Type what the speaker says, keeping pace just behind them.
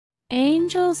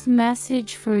angel's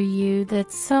message for you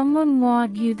that someone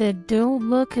want you, that don't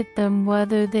look at them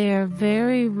whether they are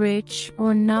very rich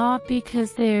or not,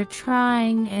 because they are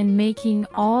trying and making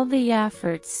all the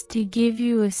efforts to give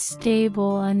you a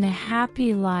stable and a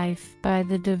happy life by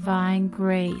the divine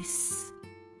grace.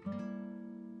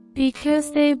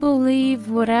 Because they believe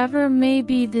whatever may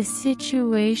be the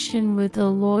situation, with a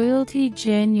loyalty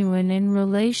genuine in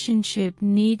relationship,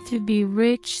 need to be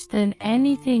rich than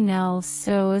anything else,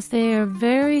 so as they are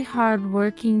very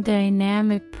hard-working,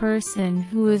 dynamic person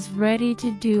who is ready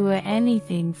to do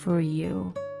anything for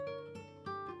you.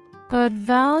 But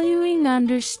valuing,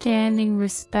 understanding,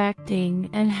 respecting,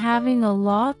 and having a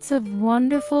lots of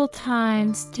wonderful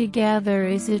times together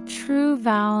is a true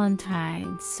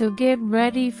Valentine, so get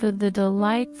ready for the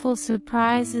delightful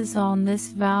surprises on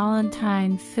this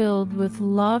Valentine, filled with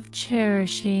love,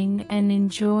 cherishing, and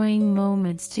enjoying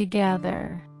moments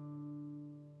together.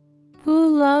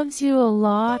 Who loves you a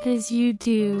lot as you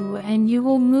do, and you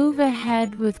will move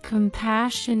ahead with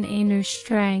compassion, inner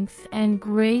strength, and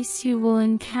grace. You will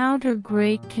encounter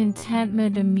great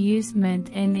contentment, amusement,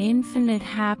 and infinite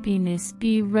happiness.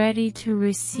 Be ready to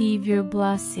receive your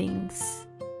blessings.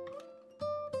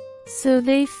 So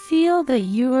they feel that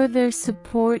you are their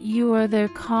support, you are their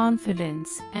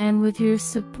confidence, and with your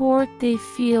support they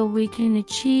feel we can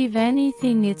achieve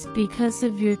anything. It's because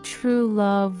of your true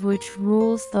love which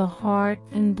rules the heart,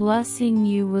 and blessing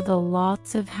you with a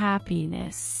lots of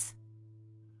happiness.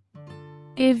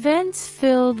 Events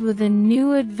filled with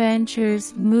new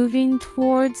adventures, moving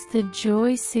towards the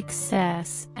joy,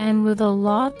 success, and with a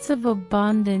lots of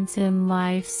abundance in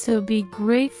life. So be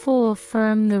grateful,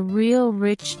 affirm the real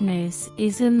richness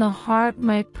is in the heart.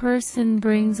 My person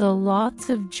brings a lots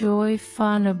of joy,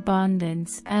 fun,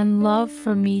 abundance, and love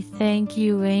for me. Thank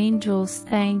you, angels,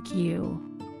 thank you.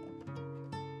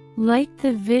 Like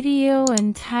the video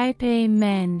and type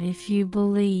amen if you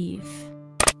believe.